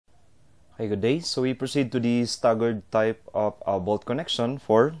Hi, good day. So we proceed to the staggered type of bolt connection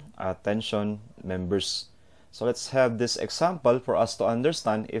for tension members. So let's have this example for us to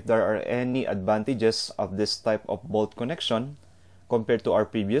understand if there are any advantages of this type of bolt connection compared to our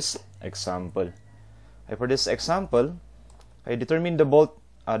previous example. For this example, I determine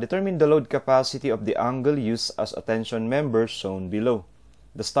the load capacity of the angle used as a tension member shown below.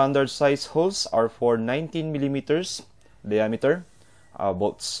 The standard size holes are for 19 millimeters diameter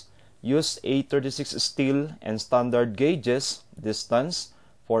bolts. Use A36 steel and standard gauges distance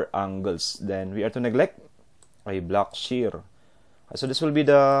for angles. Then we are to neglect a block shear. So this will be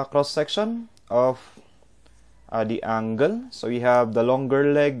the cross section of the angle. So we have the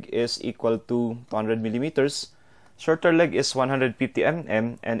longer leg is equal to 200 millimeters. Shorter leg is 150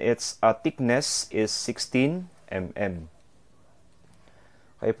 mm and its thickness is 16 mm.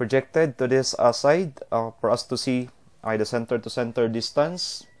 I projected to this side for us to see the center to center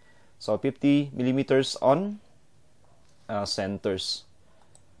distance. So 50 millimeters on centers.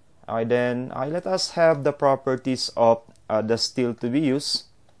 Then let us have the properties of the steel to be used.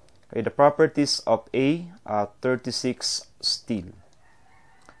 The properties of A36 steel.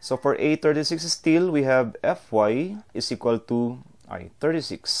 So for A36 steel, we have Fy is equal to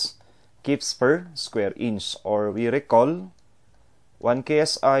 36 kips per square inch, or we recall 1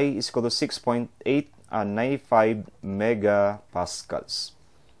 KSI is equal to 6.895 megapascals.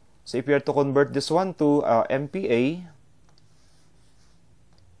 So if you are to convert this one to MPa,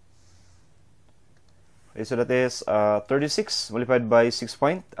 so that is 36 multiplied by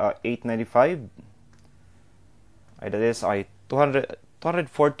 6.895. That is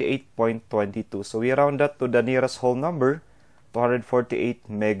 248.22. So we round that to the nearest whole number, 248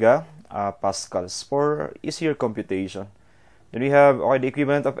 megapascals for easier computation. Then we have the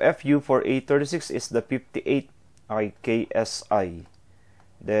equivalent of Fu for A36 is the 58 KSI.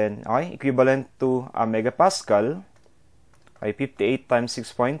 Then equivalent to a megapascal, 58 times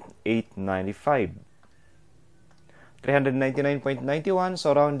 6.895. 399.91,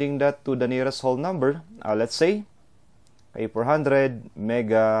 so rounding that to the nearest whole number, let's say 400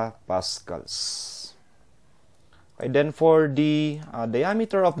 megapascals. Then for the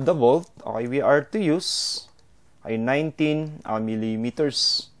diameter of the bolt, we are to use 19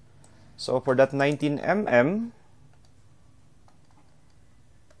 millimeters. So for that 19 mm,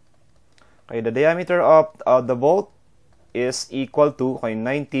 the diameter of the bolt is equal to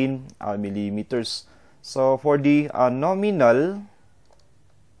 19 millimeters. So for the nominal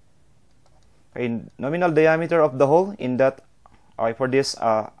diameter of the hole in that for this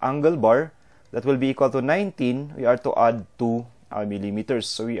angle bar, that will be equal to 19. We are to add 2 millimeters.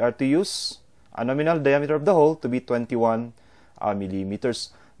 So we are to use a nominal diameter of the hole to be 21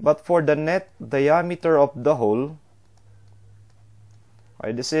 millimeters. But for the net diameter of the hole,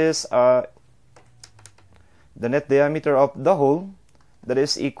 this is the net diameter of the hole, that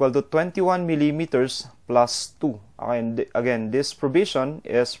is equal to 21 millimeters plus 2. And again, this provision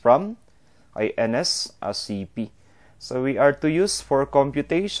is from NSCP. So we are to use for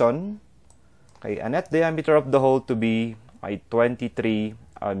computation a net diameter of the hole to be 23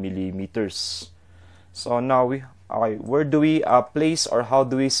 millimeters. So now where do we place, or how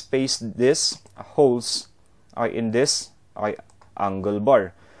do we space these holes in this angle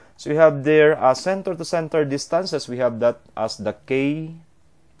bar? So we have there center to center distances. We have that as the K,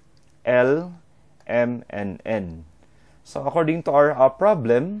 L, M, and N. So according to our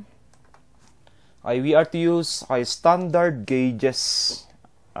problem, we are to use standard gauges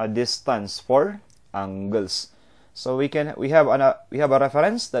distance for angles. So we have a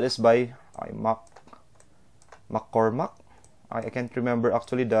reference that is by McCormack. I can't remember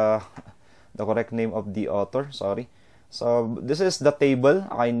actually the correct name of the author. Sorry. So this is the table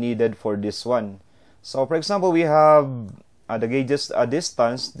I needed for this one. So for example, we have the gauges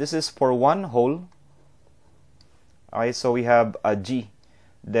distance. This is for one hole. So we have a G.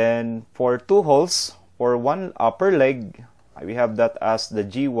 Then for two holes, for one upper leg, we have that as the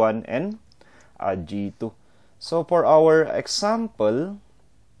G1 and G2. So for our example,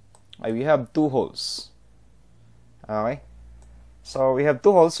 we have two holes. Okay. So we have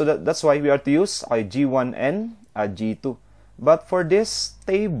two holes, so that's why we are to use G1 and G2. But for this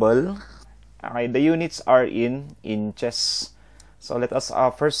table, the units are in inches. So let us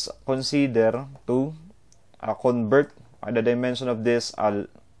first consider to convert the dimension of this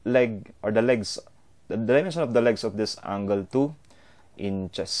leg, or the dimension of the legs of this angle to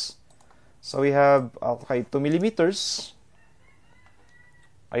inches. So we have 2 millimeters.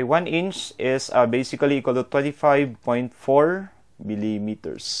 1 inch is basically equal to 25.4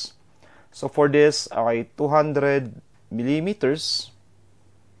 millimeters. So for this 200 millimeters,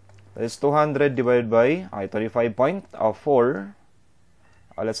 That is 200 divided by 25.4.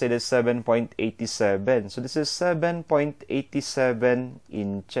 Let's say that's 7.87. So this is 7.87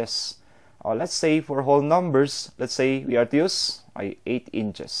 inches. Let's say for whole numbers, let's say we are to use 8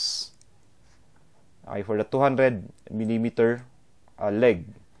 inches. For the 200 millimeter leg.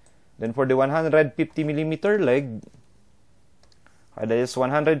 Then for the 150 millimeter leg, that is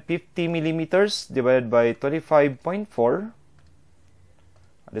 150 millimeters divided by 25.4.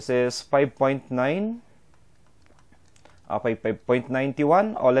 This is 5.9.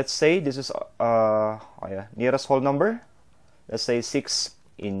 5.91, or let's say this is nearest whole number, let's say 6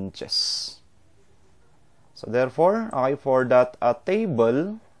 inches. So therefore, for that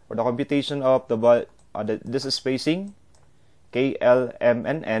table, for the computation of this is spacing K, L, M,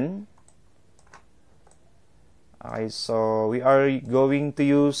 and N, so we are going to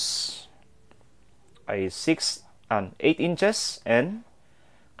use 6 and 8 inches and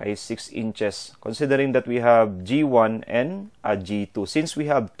 6 inches, considering that we have G1 and G2, since we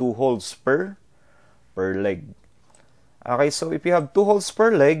have 2 holes per leg. Okay, so if you have 2 holes per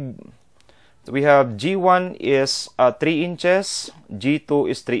leg, we have G1 is 3 inches,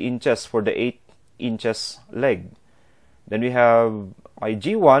 G2 is 3 inches for the 8 inches leg. Then we have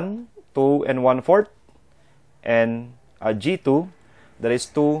G1, 2 and 1/4, and G2, that is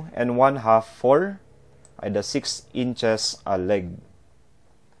 2 and 1/2 for the 6 inches leg.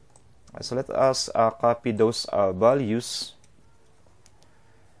 So let us copy those values.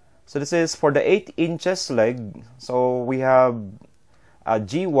 So this is for the 8 inches leg. So we have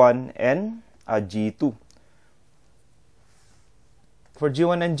G1 and G2. For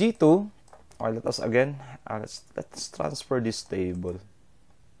G1 and G2, let us again, let's transfer this table.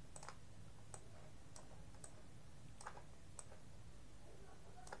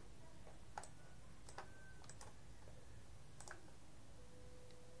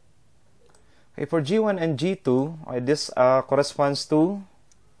 Okay, for G1 and G2, this corresponds to,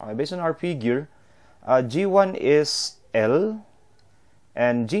 based on our figure, G1 is L,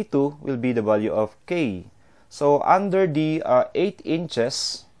 and G2 will be the value of K. So under the 8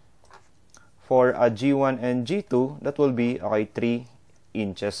 inches for G1 and G2, that will be 3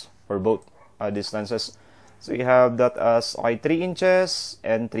 inches for both distances. So we have that as 3 inches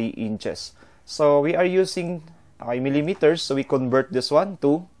and 3 inches. So we are using millimeters, so we convert this one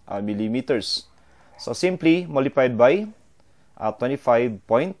to millimeters. So simply multiplied by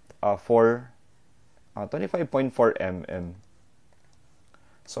 25.4 mm.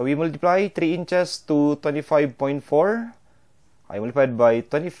 So we multiply 3 inches to 25.4. I multiplied by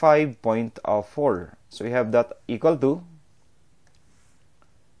 25.4. So we have that equal to,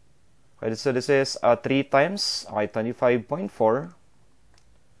 so this is 3 times 25.4.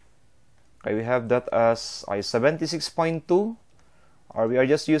 Okay, we have that as 76.2, or we are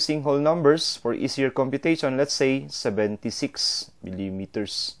just using whole numbers for easier computation, let's say 76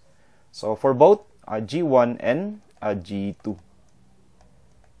 millimeters. So for both G1 and G2.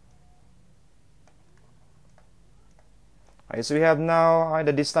 Okay, so we have now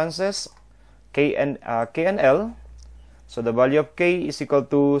the distances K and L. So the value of K is equal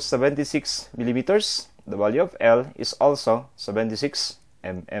to 76 millimeters. The value of L is also 76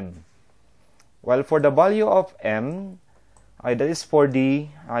 mm. While for the value of M, that is for the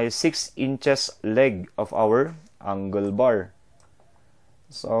 6 inches leg of our angle bar.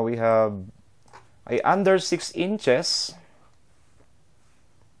 So we have under 6 inches.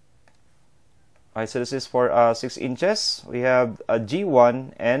 So this is for 6 inches. We have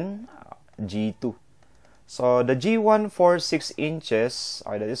G1 and G2. So the G1 for 6 inches,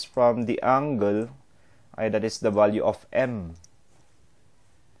 that is from the angle, that is the value of M.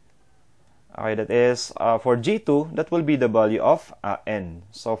 That is for G2, that will be the value of N.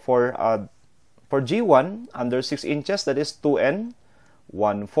 So for G1 under 6 inches, that is 2 and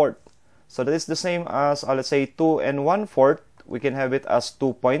 1/4. So that is the same as let's say 2 and 1/4. We can have it as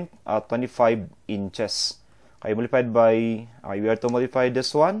 2.25 inches. Okay, multiplied by we are to multiply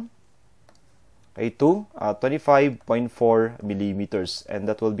this one to 25.4 millimeters, and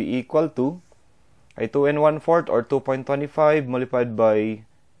that will be equal to 2 and 1/4 or 2.25 multiplied by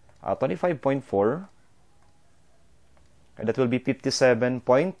 25.4, and that will be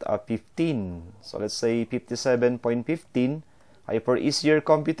 57.15. So let's say 57.15. For easier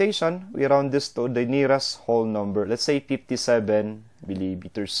computation, we round this to the nearest whole number. Let's say 57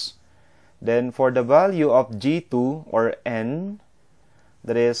 millimeters. Then for the value of G2 or N,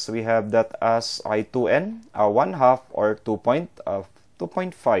 that is, we have that as 2N, 1/2 or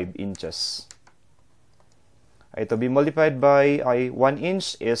 2.5 inches. To be multiplied by 1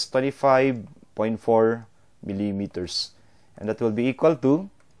 inch is 25.4 millimeters. And that will be equal to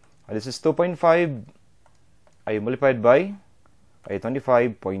This is 2.5 ay multiplied by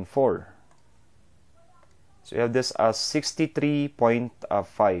 25.4. So you have this as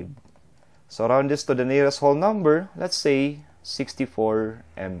 63.5. So round this to the nearest whole number, let's say 64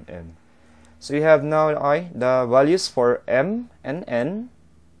 mm. So you have now the values for m and n.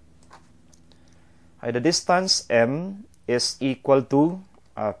 The distance m is equal to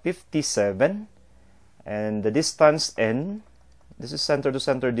 57, and the distance n, this is center to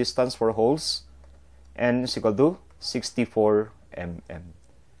center distance for holes, n is equal to 64 mm.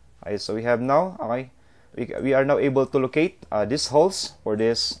 So we have now, we are now able to locate these holes for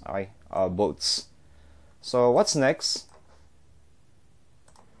these bolts. So what's next?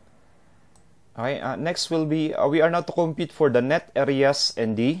 Next will be, we are now to compute for the net areas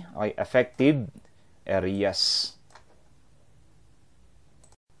and the effective areas.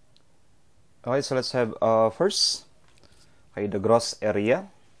 So let's have first the gross area.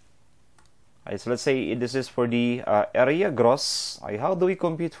 So let's say this is for the area gross. How do we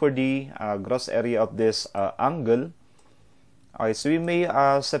compute for the gross area of this angle? So we may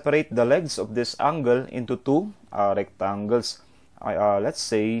separate the legs of this angle into two rectangles. Let's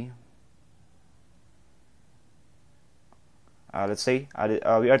say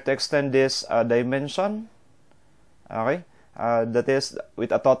we are to extend this dimension, that is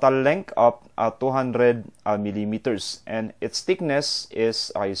with a total length of 200 millimeters, and its thickness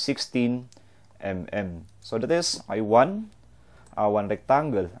is 16 mm. So that is one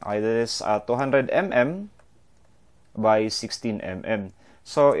rectangle. That is 200 mm by 16 mm.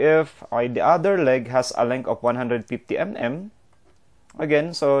 So if the other leg has a length of 150 mm,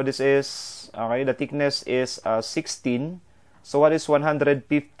 again, so this is the thickness is 16. So what is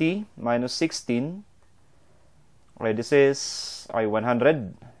 150 minus 16? This is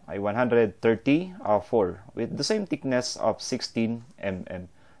 134 with the same thickness of 16 mm.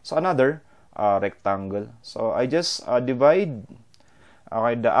 So another rectangle. So I just divide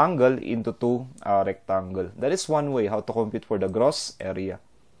the angle into two rectangle. That is one way how to compute for the gross area.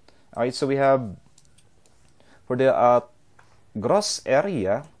 So we have for the gross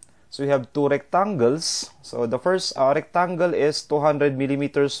area, so we have two rectangles. So the first rectangle is 200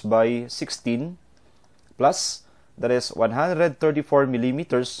 millimeters by 16 plus, that is 134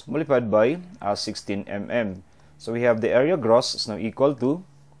 millimeters multiplied by 16 mm. So we have the area gross is now equal to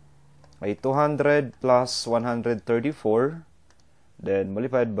 200 plus 134, then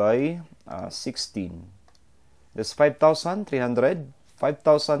multiplied by 16. That's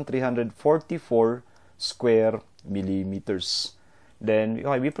 5,344 square millimeters. Then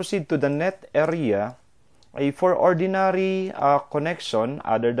we proceed to the net area. For ordinary connection,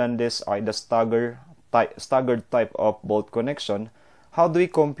 other than this, the staggered type of bolt connection, how do we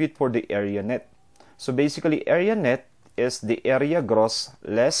compute for the area net? So basically, area net is the area gross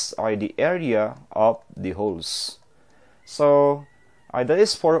less the area of the holes. So that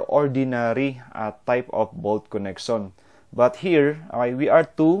is for ordinary type of bolt connection. But here we are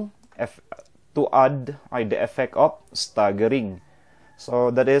to add the effect of staggering. So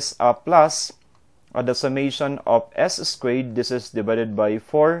that is plus the summation of s squared. This is divided by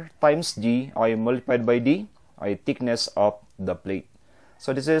 4 times g multiplied by the thickness of the plate.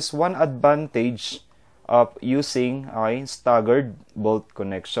 So this is one advantage of using staggered bolt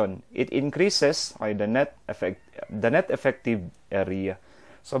connection. It increases the net effective area.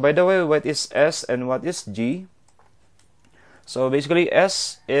 So by the way, what is s and what is g? So basically,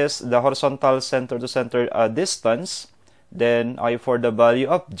 s is the horizontal center to center distance. Then for the value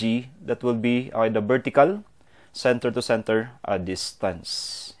of g, that will be the vertical center to center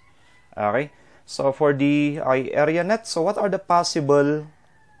distance. Okay. So for the area net, so what are the possible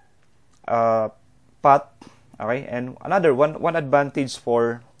path? Okay, and another one advantage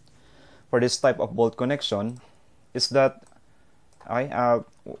for this type of bolt connection is that another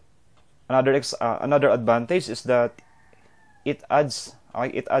advantage is that it adds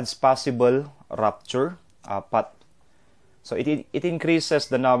possible rupture path. So it increases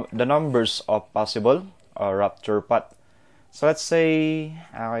the numbers of possible rupture path. So let's say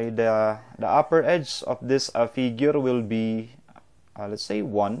the upper edge of this figure will be let's say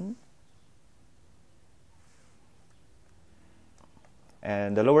 1,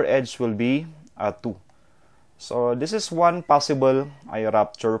 and the lower edge will be 2. So this is one possible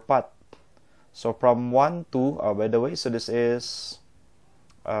rupture path. So from 1 to by the way, so this is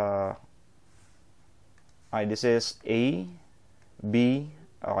A, B,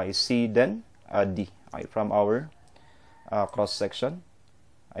 C, then D from our cross section.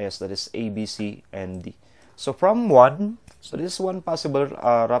 Yes, that is A, B, C, and D. So from 1, so this is one possible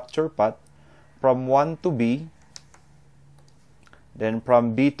rupture path. From 1 to B, then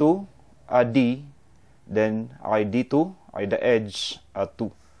from B to D, then D to the edge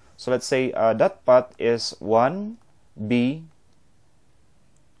 2. So let's say that path is 1, B,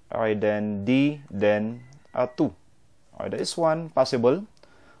 then D, then 2. That is one possible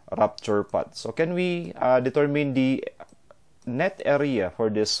rupture path. So can we determine the net area for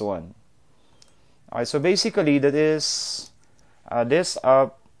this one? So basically that is this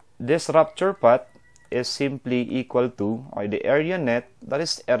rupture path is simply equal to the area net, that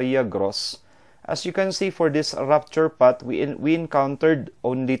is area gross. As you can see, for this rupture path, we encountered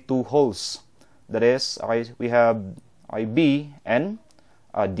only 2 holes. That is, we have B and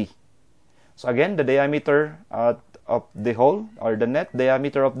D. So again, the diameter of the hole, or the net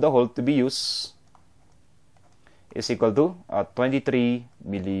diameter of the hole to be used, is equal to 23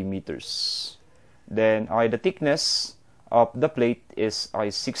 millimeters. Then the thickness of the plate is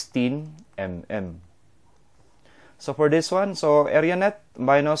 16 mm. So for this one, so area net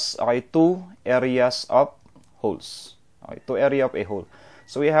minus 2 areas of holes. 2 area of a hole.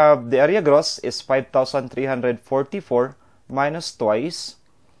 So we have the area gross is 5,344 minus twice.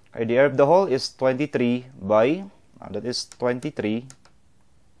 The area of the hole is 23 by, that is 23,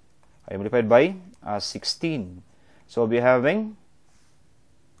 multiplied by 16. So we'll be having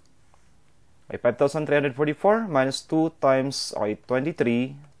 5,344 minus 2 times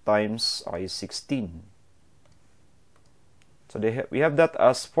 23 times 16. So we have that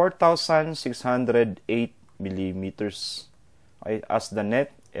as 4,608 millimeters as the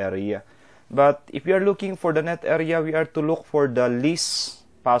net area. But if we are looking for the net area, we are to look for the least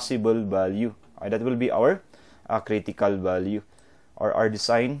possible value. That will be our critical value, or our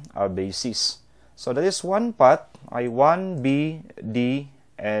design basis. So that is one path, I1, B, D,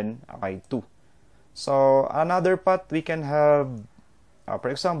 and I2. So another path we can have, for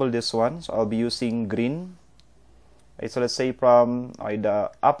example, this one. So I'll be using green. So let's say from the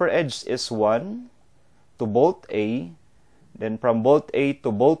upper edge is 1 to bolt A, then from bolt A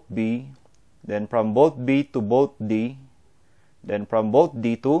to bolt B, then from bolt B to bolt D, then from bolt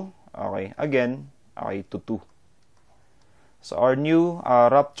D to, again, to 2. So our new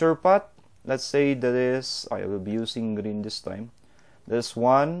rupture path, let's say that is, I will be using green this time. There's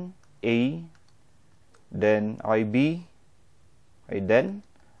 1, A, then B, then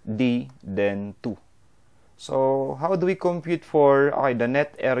D, then 2. So how do we compute for the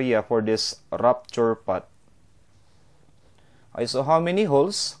net area for this rupture path? So how many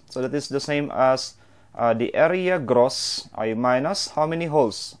holes? So that is the same as the area gross minus how many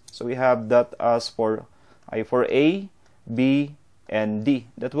holes. So we have that as for A, B, and D.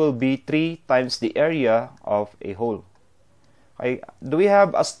 That will be 3 times the area of a hole. Do we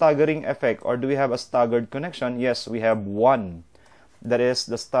have a staggering effect, or do we have a staggered connection? Yes, we have one. That is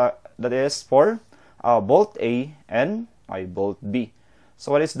for bolt A and bolt B.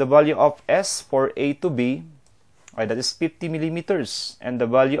 So what is the value of S for A to B? That is 50 millimeters. And the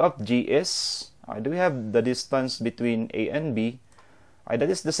value of G is, do we have the distance between A and B? That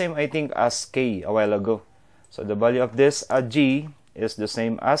is the same, I think, as K a while ago. So the value of this G is the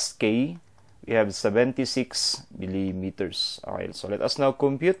same as K. We have 76 millimeters. So let us now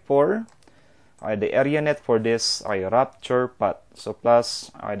compute for the area net for this rupture path. So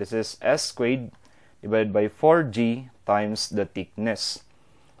plus, this is S squared divided by 4G times the thickness.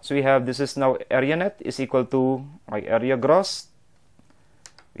 So we have, this is now area net is equal to area gross.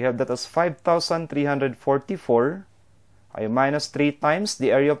 We have that as 5,344 minus 3 times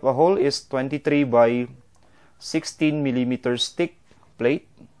the area of a hole is 23 by 16 millimeters thick plate.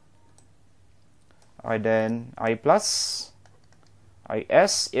 Then plus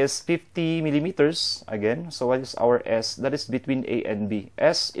S is 50 millimeters again. So what is our S? That is between A and B.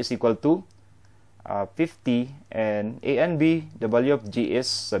 S is equal to 50, and A and B, the value of G is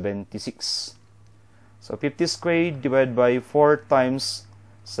 76. So 50 squared divided by 4 times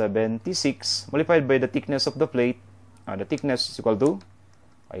 76 multiplied by the thickness of the plate. The thickness is equal to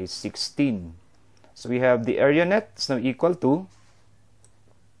 16. So we have the area net is now equal to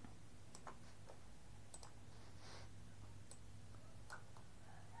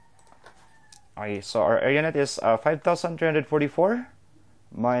so our area net is 5,344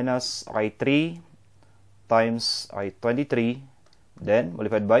 minus 3 times 23, then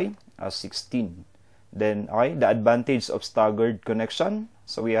multiplied by 16. Then the advantage of staggered connection.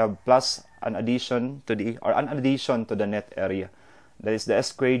 So we have plus an addition to the net area. That is the S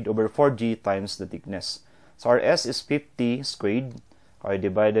squared over 4G times the thickness. So our S is 50 squared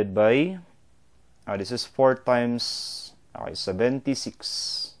divided by this is 4 times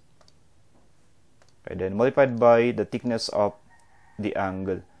 76. Then multiplied by the thickness of the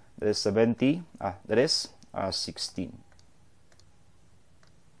angle. That is 16.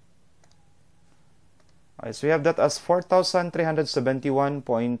 Okay, so we have that as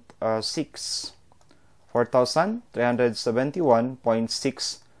 4,371.6.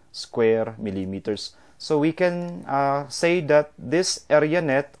 4,371.6 square millimeters. So we can say that this area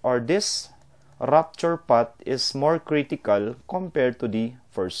net or this rupture path is more critical compared to the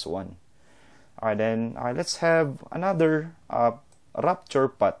first one. Then let's have another rupture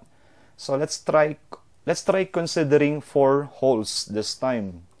path. So let's try considering 4 holes this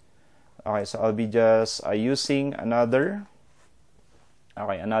time. Okay, so I'll be just using another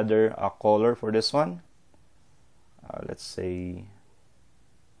color for this one. Let's say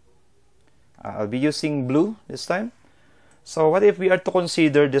I'll be using blue this time. So what if we are to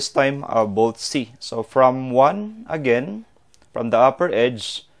consider this time bolt C? So from 1 again, from the upper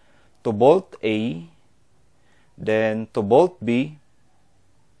edge to bolt A, then to bolt B,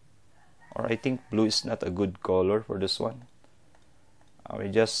 or I think blue is not a good color for this one. We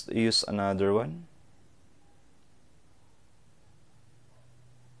just use another one.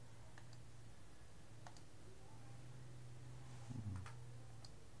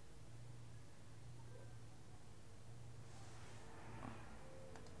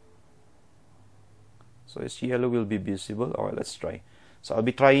 So this yellow will be visible. Alright, let's try. So I'll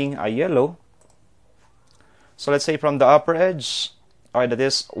be trying a yellow. So let's say from the upper edge, alright, that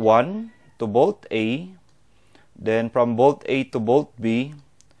is 1 to bolt A, then from bolt A to bolt B,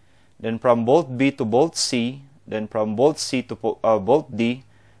 then from bolt B to bolt C, then from bolt C to bolt D,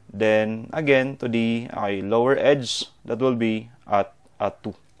 then again to the lower edge, that will be at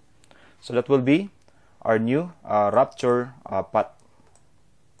 2. So that will be our new rupture path.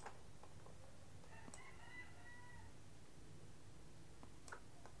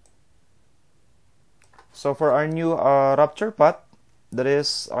 So for our new rupture path, that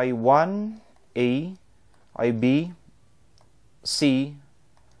is I1, A, IB, C,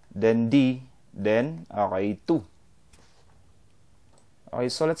 then D, then 2. Okay,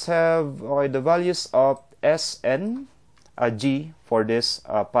 so let's have the values of S and G for this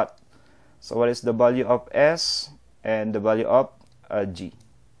path. So what is the value of S and the value of G?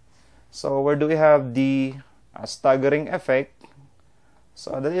 So where do we have the staggering effect?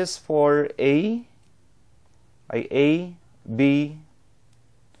 So that is for A B,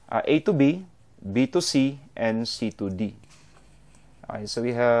 A to B, B to C, and C to D. Okay, so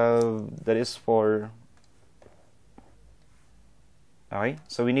we have, that is for, okay,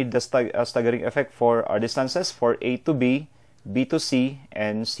 so we need the staggering effect for our distances for A to B, B to C,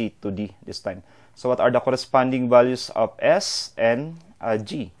 and C to D this time. So what are the corresponding values of S and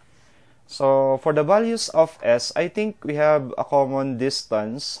G? So for the values of S, I think we have a common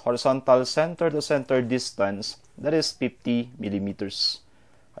distance, horizontal center to center distance, that is 50 millimeters.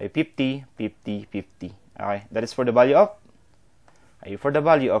 Okay, 50, 50, 50. Okay, that is for the value of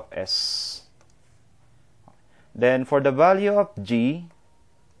S. Then for the value of G,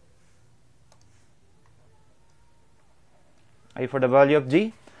 for the value of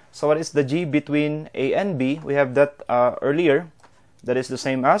G, so what is the G between A and B? We have that earlier. That is the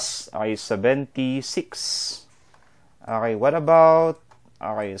same as 76. Okay, what about,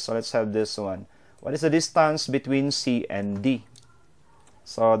 okay, so let's have this one. What is the distance between C and D?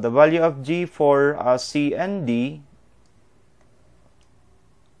 So the value of G for C and D,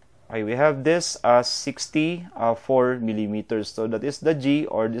 okay, we have this as 64 millimeters. So that is the G,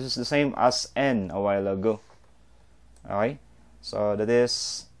 or this is the same as N a while ago. Okay, so that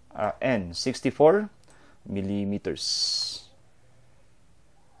is N, 64 millimeters.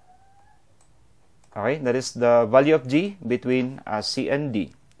 Okay, that is the value of G between C and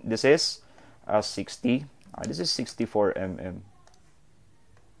D. This is 60. This is 64 mm.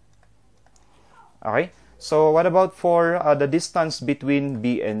 Okay, so what about for the distance between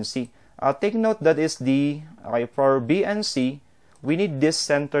B and C? Take note that is the, for B and C, we need this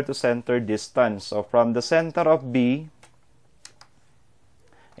center to center distance. So from the center of B,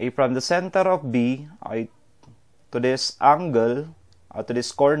 to this angle, to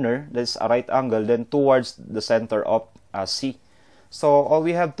this corner, that is a right angle, then towards the center of C. So all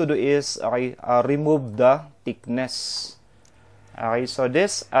we have to do is remove the thickness. Okay, so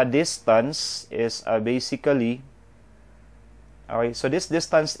this distance is basically, okay, so this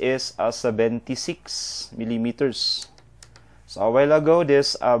distance is 76 millimeters. So a while ago,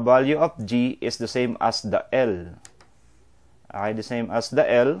 this value of G is the same as the L. Okay, the same as the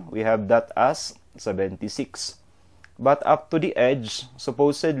L, we have that as 76. But up to the edge,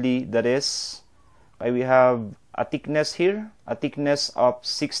 supposedly, that is, okay, we have a thickness here, a thickness of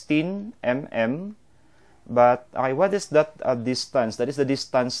 16 mm. But okay, what is that distance? That is the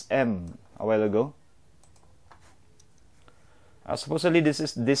distance M a while ago. Supposedly this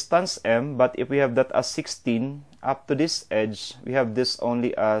is distance m, but if we have that as 16 up to this edge, we have this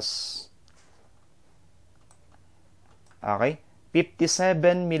only as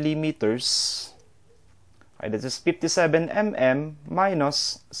 57 millimeters. This is 57 mm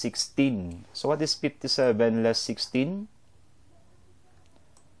minus 16. So what is 57 less 16?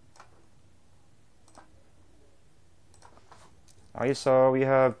 Okay, so we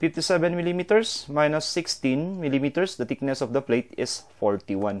have 57 millimeters minus 16 millimeters. The thickness of the plate is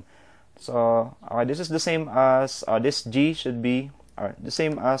 41. So this is the same as this G should be the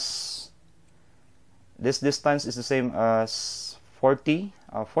same as this distance is the same as 41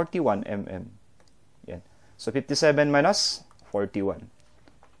 mm. Yeah. So 57 minus 41.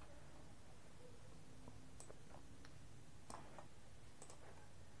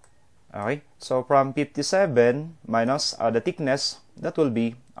 Okay, so from 57 minus the thickness, that will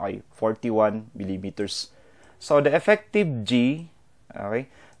be 41 millimeters. So the effective G,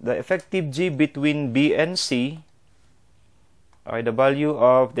 the effective G between B and C, the value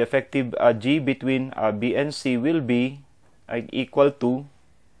of the effective G between B and C will be equal to,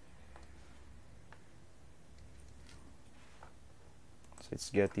 so it's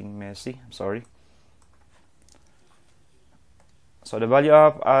getting messy, I'm sorry. So the value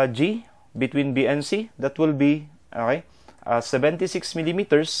of G between B and C, that will be 76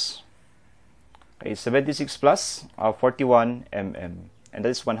 millimeters, 76 plus 41 mm, and that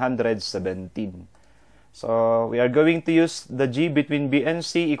is 117. So we are going to use the G between B and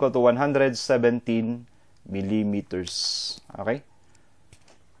C equal to 117 millimeters. Okay.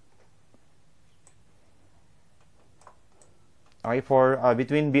 Okay, for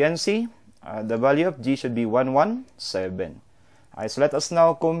between B and C, the value of G should be 117. So let us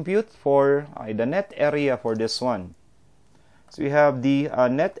now compute for the net area for this one. So we have the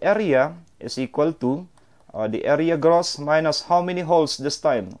net area is equal to the area gross minus how many holes this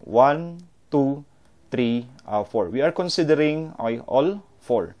time? 1, 2, 3, 4. We are considering all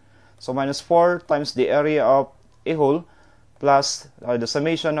 4. So minus 4 times the area of a hole plus the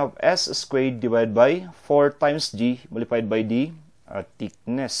summation of S squared divided by 4 times G multiplied by the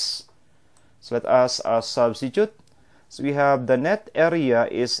thickness. So let us substitute. So we have the net area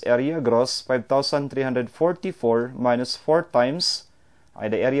is area gross 5,344 minus 4 times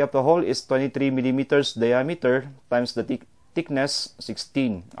the area of the hole is 23 millimeters diameter times the thickness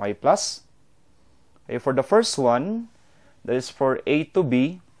 16 plus. For the first one, that is for A to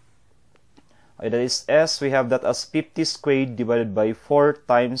B, that is S, we have that as 50 squared divided by 4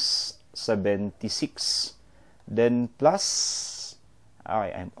 times 76. Then plus,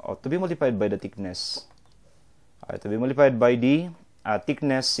 to be multiplied by the thickness. To be multiplied by the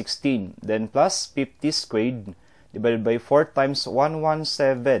thickness 16. Then plus 50 squared divided by 4 times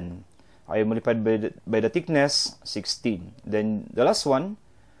 117. Multiplied by the thickness 16. Then the last one,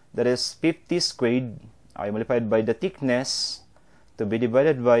 that is 50 squared multiplied by the thickness to be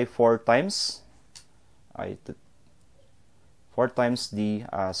divided by 4 times 4 times the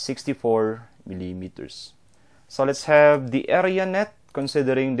 64 millimeters. So let's have the area net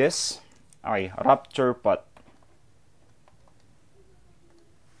considering this rupture path.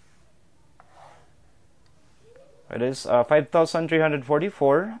 It is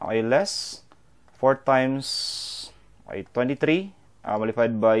 5,344 less 4 times 23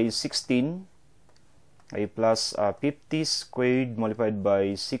 multiplied by 16 plus 50 squared multiplied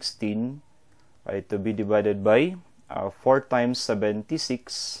by 16 to be divided by 4 times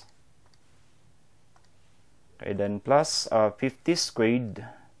 76 then plus 50 squared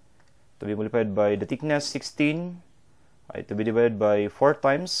to be multiplied by the thickness 16 to be divided by 4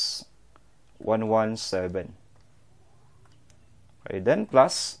 times 117. Then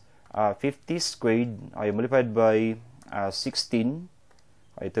plus 50 squared multiplied by 16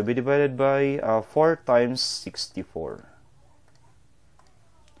 to be divided by 4 times 64.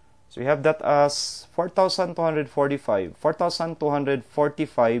 So we have that as 4,245.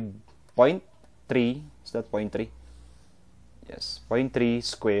 4,245.3. Is that 0.3? Yes, 0.3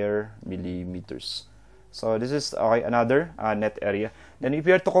 square millimeters. So this is another net area. Then if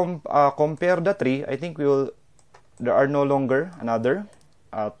we are to compare the three, I think there are no longer another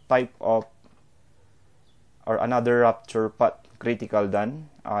type of or another rupture path critical than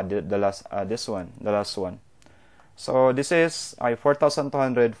the last one. So this is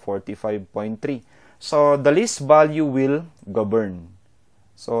 4,245.3. So the least value will govern.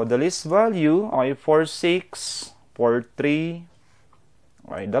 So the least value 46, 43.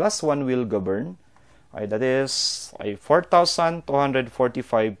 The last one will govern. That is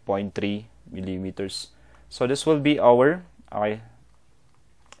 4,245.3 millimeters. So this will be our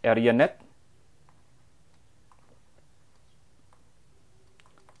area net.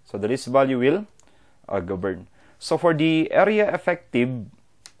 So the least value will govern. So for the area effective,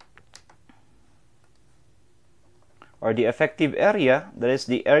 or the effective area, that is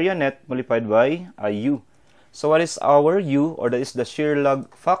the area net multiplied by U. So what is our U, or that is the shear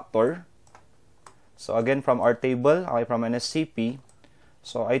log factor? So again, from our table, okay, from NSCP,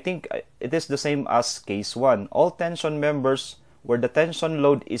 so I think it is the same as case 1. All tension members where the tension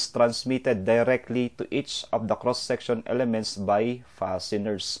load is transmitted directly to each of the cross-section elements by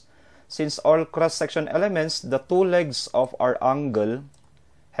fasteners. Since all cross-section elements, the two legs of our angle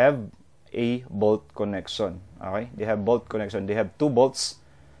have a bolt connection. Okay, they have bolt connection. They have two bolts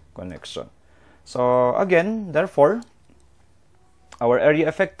connection. So again, therefore, our area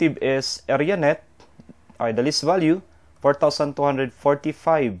effective is area net. The least value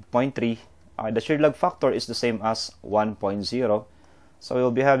 4,245.3. The shear log factor is the same as 1.0. So we'll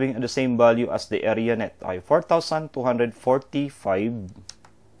be having the same value as the area net.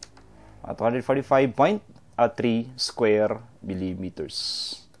 245.3 square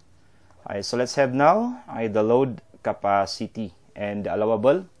millimeters. So let's have now the load capacity and the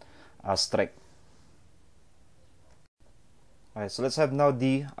allowable strength. So let's have now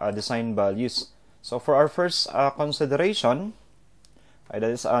the design values. So for our first consideration, that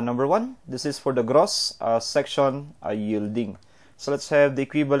is number 1. This is for the gross section yielding. So let's have the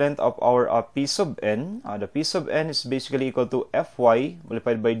equivalent of our P sub n. The P sub n is basically equal to Fy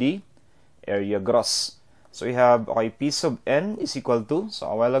multiplied by the area gross. So we have P sub n is equal to, so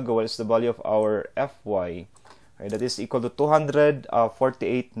a while ago, what is the value of our Fy? That is equal to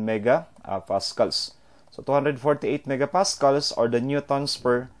 248 megapascals. So 248 megapascals are the newtons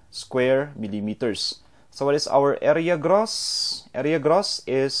per square millimeters. So what is our area gross? Area gross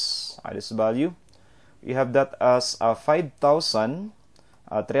is this value. We have that as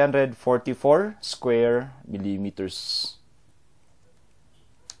 5,344 square millimeters.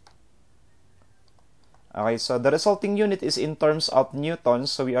 Okay, so the resulting unit is in terms of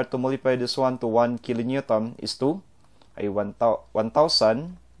newtons. So we are to multiply this one to 1 kilonewton is to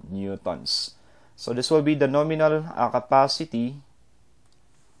 1,000 newtons. So this will be the nominal capacity.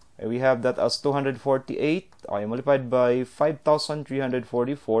 We have that as 248 multiplied by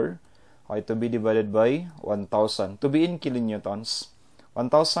 5,344 to be divided by 1,000 to be in kilonewtons.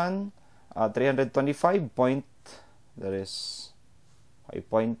 1,325 point, that is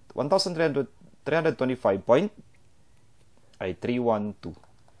 1,325.312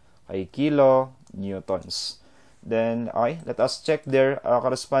 kilonewtons. Then let us check their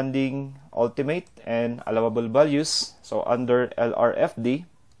corresponding ultimate and allowable values. So under LRFD,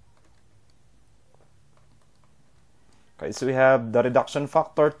 so we have the reduction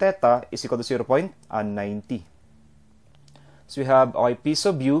factor theta is equal to 0.90. So we have P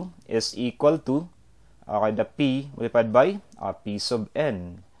sub U is equal to the P multiplied by P sub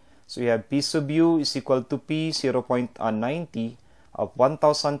N. So we have P sub U is equal to P 0.90 of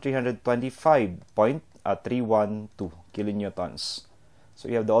 1,325.312 kilonewtons. So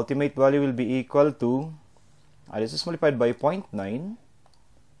we have the ultimate value will be equal to, this is multiplied by 0.9.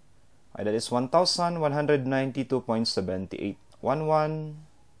 That is 1,192.78.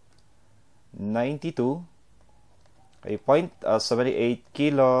 1,192.78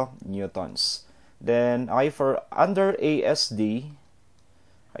 kilonewtons. Then for under ASD,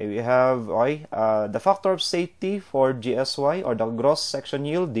 we have the factor of safety for GSY, or the gross section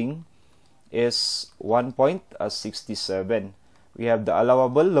yielding, is 1.67. We have the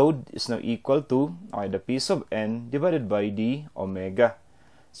allowable load is now equal to the P sub n divided by the omega.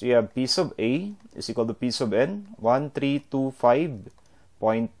 So we have P sub A is equal to P sub n,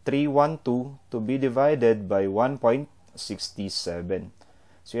 1325.312 to be divided by 1.67.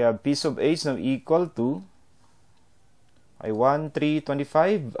 So we have P sub A is now equal to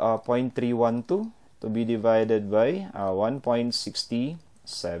 1325.312 to be divided by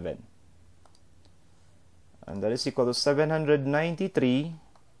 1.67. And that is equal to 793.6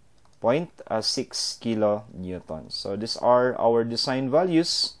 kilonewtons. So these are our design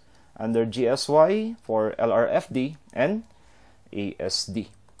values under GSY for LRFD and ASD.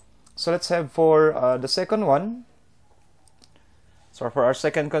 So let's have for the second one. So for our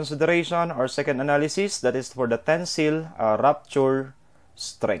second consideration, our second analysis, that is for the tensile rupture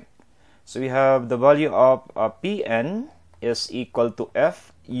strength. So we have the value of Pn is equal to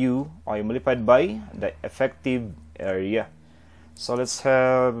Fu multiplied by the effective area. So let's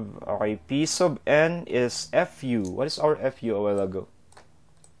have P sub n is Fu. What is our Fu a while ago?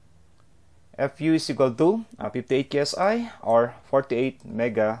 Fu is equal to 58 ksi or 48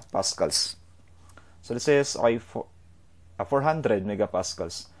 megapascals. So this is 400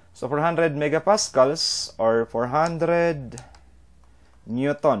 megapascals. So 400 megapascals or 400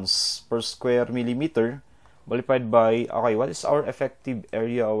 newtons per square millimeter multiplied by, okay, what is our effective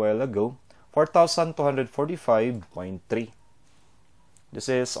area a while ago? 4,245.3. This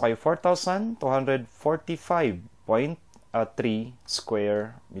is, okay, 4,245.3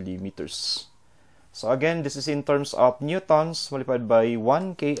 square millimeters. So again, this is in terms of newtons multiplied by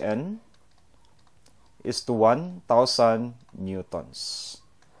 1 kN is to 1,000 newtons.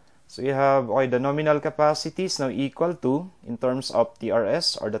 So you have, okay, the nominal capacity is now equal to, in terms of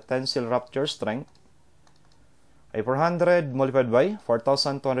TRS or the tensile rupture strength, 400 multiplied by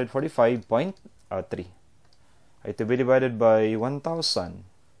 4,245.3. To be divided by 1,000.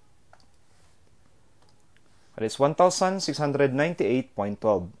 That is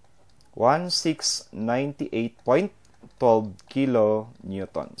 1,698.12. 1,698.12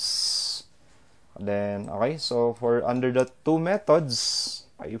 kilonewtons. Then, okay, so for under the two methods,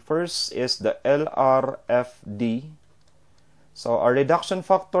 first is the LRFD. So our reduction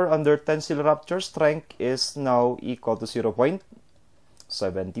factor under tensile rupture strength is now equal to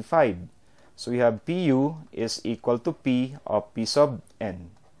 0.75. So we have PU is equal to P of P sub N.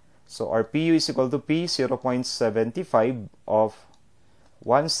 So our PU is equal to P 0.75 of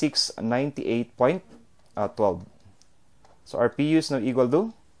 1,698.12. So our PU is now equal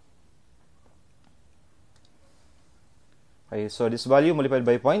to, okay, so this value multiplied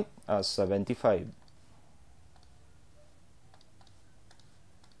by 0.75.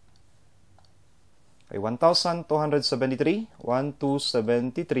 Okay,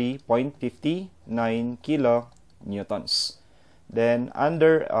 1,273.59 kilonewtons. Then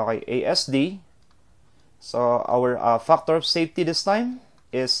under, okay, ASD, so our factor of safety this time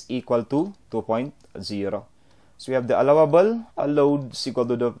is equal to 2.0. So we have the allowable load is equal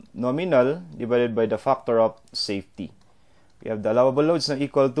to the nominal divided by the factor of safety. We have the allowable loads now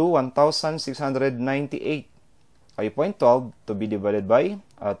equal to 1,698.12 to be divided by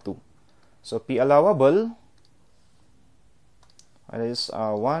 2. So P allowable is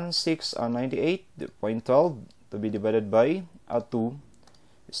 1,698.12 to be divided by 2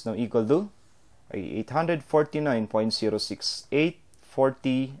 is now equal to 849.06.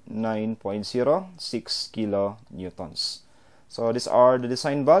 849.06 kilonewtons. So these are the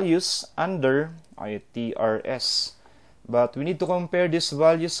design values under TRS. But we need to compare these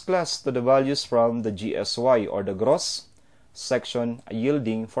values, class, to the values from the GSY or the gross section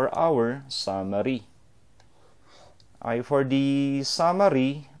yielding for our summary. For the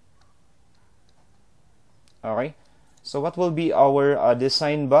summary, okay, so what will be our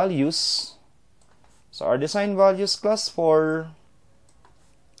design values? So our design values, class, for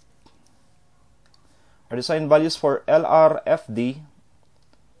LRFD,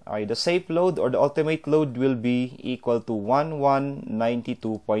 the safe load or the ultimate load will be equal to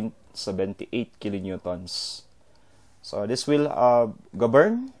 1192.78 kilonewtons. So this will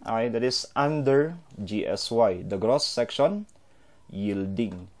govern, that is under GSY, the gross section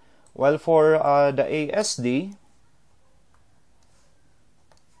yielding. While for the ASD,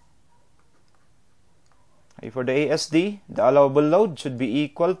 the allowable load should be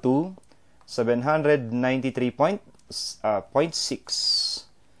equal to 793.6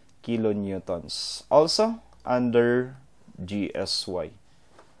 kilonewtons, also under GSY.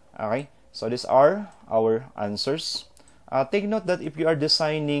 Okay, so these are our answers. Take note that if you are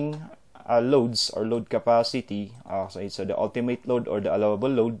designing loads or load capacity, so the ultimate load or the allowable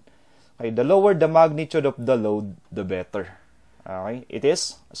load, okay, the lower the magnitude of the load, the better. Okay, it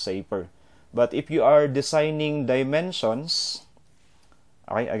is safer. But if you are designing dimensions,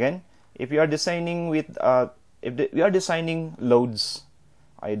 okay, again, if you are designing with we are designing loads,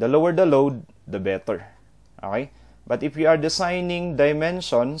 okay, the lower the load, the better. Okay, but if you are designing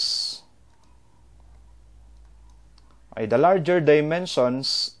dimensions, okay, the larger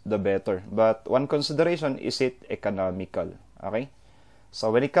dimensions, the better. But one consideration, is it economical? Okay,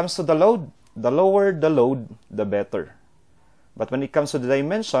 so when it comes to the load, the lower the load, the better. But when it comes to the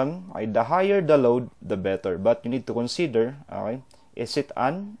dimension, the higher the load, the better. But you need to consider, okay, is it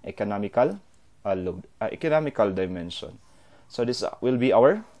an economical load, economical dimension? So this will be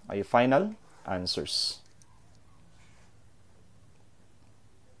our final answers.